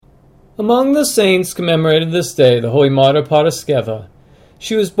Among the saints commemorated this day, the holy martyr Paraskeva.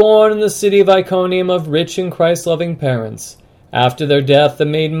 She was born in the city of Iconium of rich and Christ-loving parents. After their death, the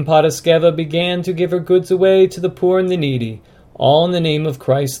maiden Paraskeva began to give her goods away to the poor and the needy, all in the name of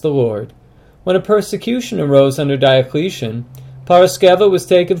Christ the Lord. When a persecution arose under Diocletian, Paraskeva was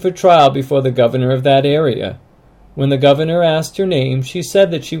taken for trial before the governor of that area. When the governor asked her name, she said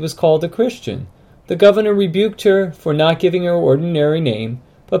that she was called a Christian. The governor rebuked her for not giving her ordinary name,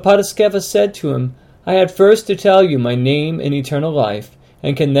 but Paraskeva said to him, "I had first to tell you my name in eternal life,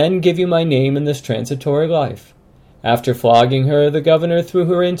 and can then give you my name in this transitory life." After flogging her, the governor threw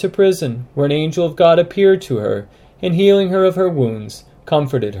her into prison, where an angel of God appeared to her, and healing her of her wounds,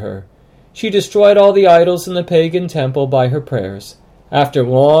 comforted her. She destroyed all the idols in the pagan temple by her prayers. After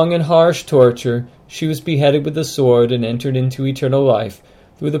long and harsh torture, she was beheaded with the sword and entered into eternal life.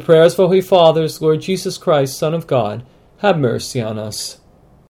 Through the prayers of Holy Fathers, Lord Jesus Christ, Son of God, have mercy on us.